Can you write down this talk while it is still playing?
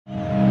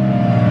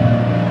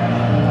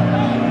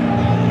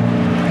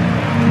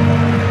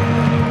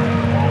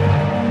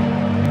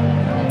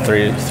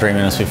three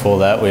minutes before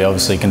that, we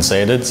obviously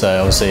conceded, so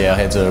obviously our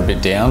heads are a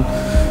bit down.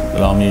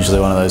 But I'm usually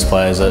one of those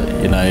players that,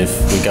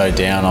 if we go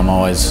down, I'm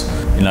always,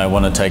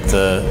 want to take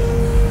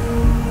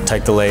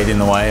the lead in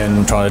the way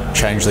and try to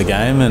change the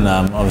game. And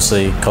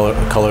obviously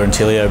Collar and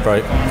Tilio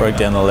broke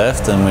down the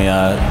left, and we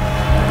got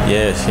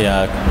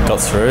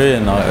through,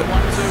 and I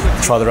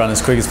tried to run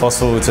as quick as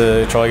possible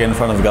to try to get in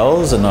front of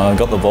goals, and I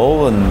got the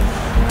ball and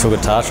took a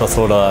touch. I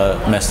thought I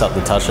messed up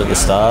the touch at the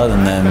start,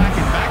 and then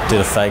did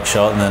a fake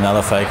shot and then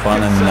another fake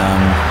one, and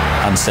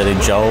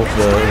unsteadied Joel,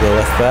 the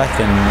left back,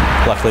 and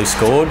luckily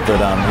scored. But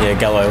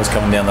Galloway was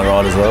coming down the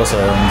right as well, so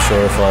I'm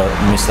sure if I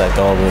missed that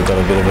goal, we'd have got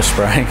a bit of a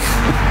sprain.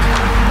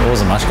 There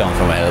wasn't much going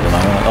from out at the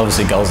moment.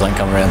 Obviously goals don't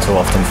come around too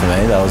often for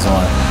me. That was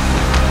my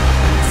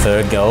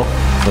third goal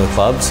for the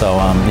club. So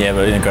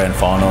but in a grand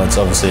final, it's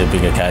obviously a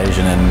big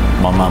occasion, and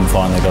my mum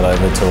finally got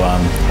over to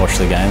watch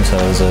the game. So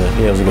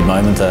it was a good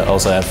moment to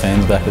also have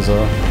fans back as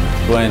well.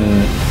 When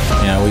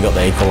we got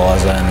the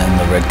equaliser and then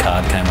the red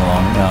card came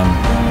along,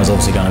 it was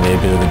obviously going to be a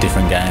bit of a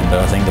different game.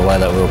 But I think the way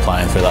that we were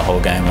playing through that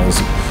whole game, it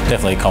was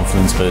definitely a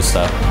confidence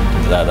booster.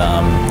 That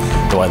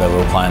the way that we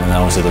were playing, and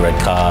then obviously the red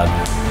card.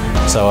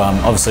 So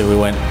obviously we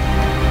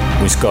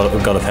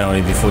got a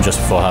penalty just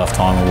before half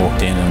time. We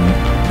walked in,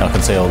 and I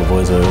could see all the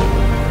boys were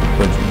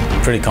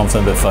pretty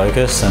confident but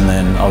focused. And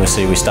then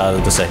obviously we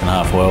started the second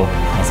half well.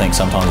 I think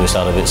sometimes we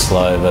started a bit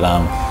slow, but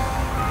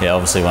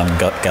obviously when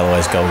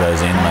Galloway's goal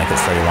goes in, make it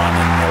 3-1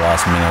 in the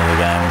last minute of the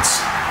game,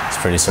 it's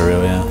pretty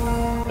surreal, yeah.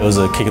 It was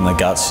a kick in the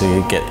guts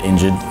to get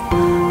injured.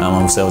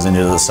 Obviously I was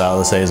injured at the start of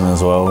the season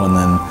as well, and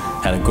then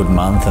had a good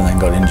month and then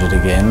got injured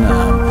again.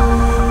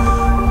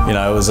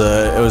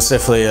 It was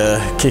definitely a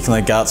kick in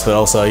the guts, but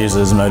also I used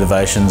it as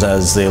motivations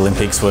as the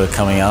Olympics were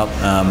coming up.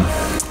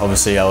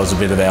 Obviously I was a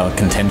bit of out of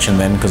contention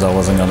then because I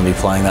wasn't going to be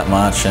playing that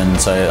much, and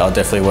so I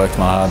definitely worked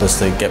my hardest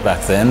to get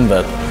back then.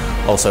 But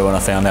also when I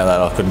found out that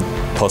I could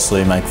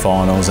possibly make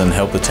finals and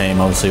help the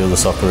team, obviously with the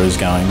Socceroos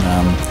going,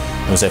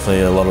 it was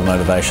definitely a lot of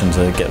motivation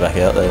to get back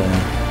out there.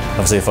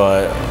 Obviously if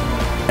I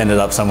ended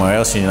up somewhere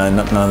else, none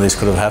of this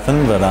could have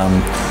happened, but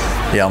I'm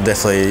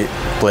definitely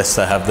blessed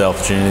to have the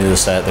opportunity to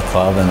stay at the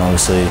club, and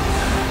obviously,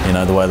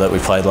 the way that we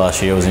played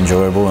last year was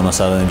enjoyable, and I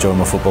started enjoying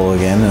my football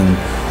again, and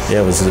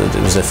it was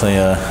definitely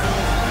a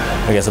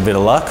bit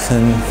of luck,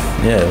 and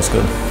it was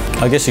good.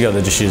 I guess you got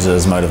to just use it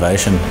as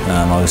motivation.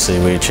 Obviously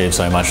we achieved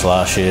so much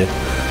last year,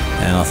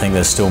 and I think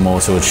there's still more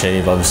to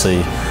achieve.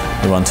 Obviously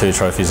we won 2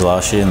 trophies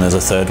last year, and there's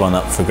a third one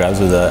up for grabs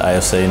with the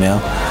AFC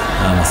now.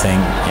 I think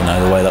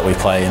the way that we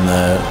play in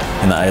the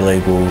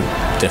A-League will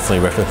definitely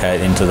replicate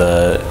into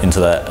the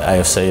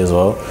AFC as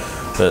well.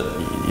 But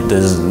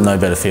there's no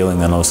better feeling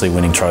than obviously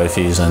winning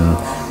trophies, and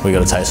we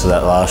got a taste of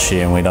that last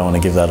year, and we don't want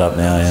to give that up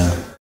now.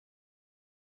 Yeah.